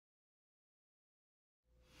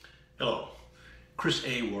Hello, Chris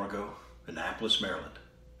A. Wargo, Annapolis, Maryland,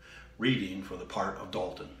 reading for the part of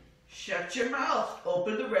Dalton. Shut your mouth,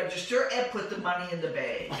 open the register, and put the money in the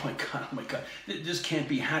bag. Oh my God, this can't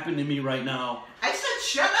be happening to me right now. I said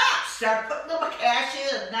shut up, start putting the cash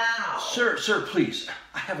in now. Sir, please,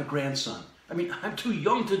 I have a grandson. I mean, I'm too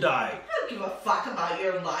young to die. I don't give a fuck about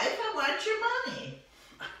your life, I want your money.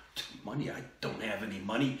 Money? I don't have any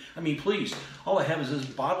money. I mean, please, all I have is this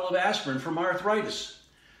bottle of aspirin for my arthritis.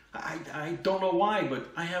 I don't know why, but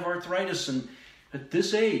I have arthritis and at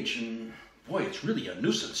this age, and boy, it's really a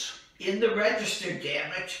nuisance. In the register,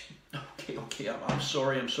 damn it. Okay, I'm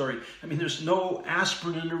sorry. I mean, there's no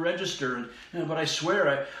aspirin in the register, but I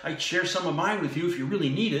swear I'd share some of mine with you if you really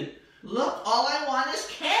need it. Look, all I want is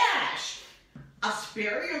cash. I'll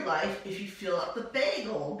spare your life if you fill up the bag,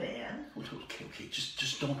 old man. Okay,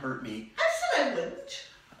 just don't hurt me. I said I wouldn't.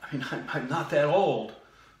 I mean, I'm not that old.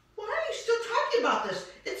 Why are you still talking about this?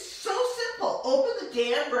 It's so simple. Open the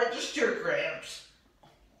damn register, Gramps.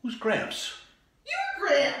 Who's Gramps? You're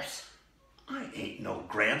Gramps. I ain't no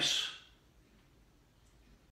Gramps.